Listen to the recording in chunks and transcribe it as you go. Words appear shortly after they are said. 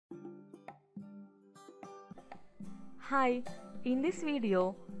Hi, in this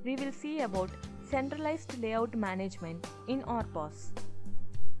video we will see about centralized layout management in RPOS.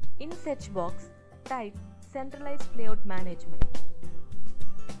 In search box, type centralized layout management.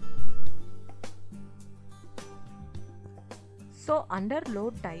 So under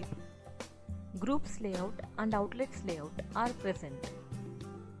load type, groups layout and outlets layout are present.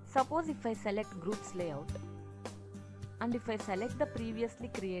 Suppose if I select groups layout and if I select the previously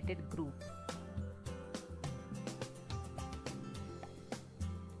created group,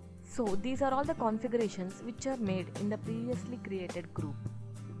 so these are all the configurations which are made in the previously created group.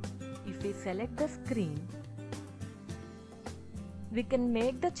 If we select the screen, we can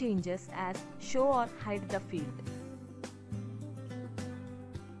make the changes as show or hide the field.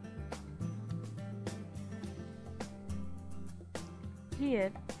 Here,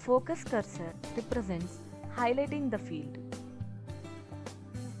 focus cursor represents highlighting the field.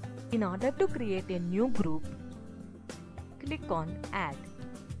 In order to create a new group, click on Add.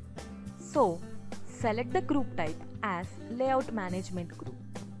 So, select the group type as Layout Management Group.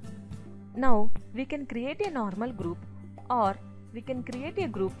 Now, we can create a normal group or we can create a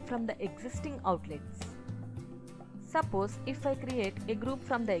group from the existing outlets. Suppose if I create a group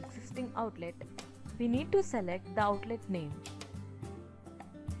from the existing outlet, we need to select the outlet name.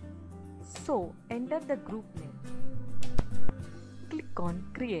 So, enter the group name. Click on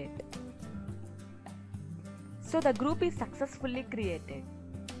Create. So, the group is successfully created.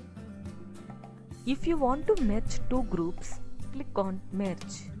 If you want to merge two groups, click on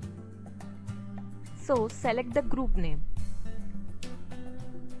Merge. So, select the group name.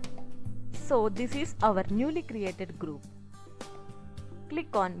 So, this is our newly created group.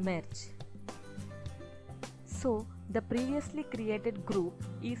 Click on Merge. So, the previously created group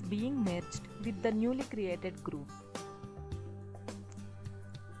is being merged with the newly created group.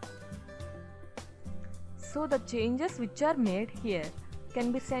 So, the changes which are made here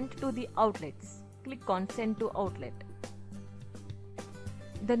can be sent to the outlets. Click on Send to Outlet.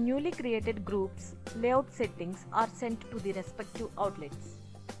 The newly created group's layout settings are sent to the respective outlets.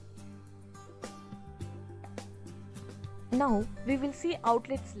 Now we will see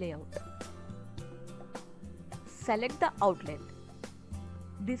outlets layout. Select the outlet.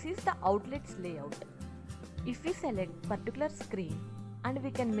 This is the outlets layout. If we select particular screen and we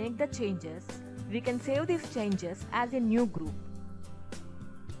can make the changes, we can save these changes as a new group.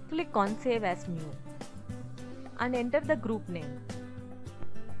 Click on Save as New and enter the group name.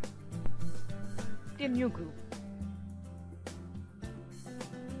 A new group.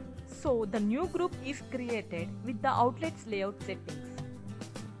 So the new group is created with the outlets layout settings.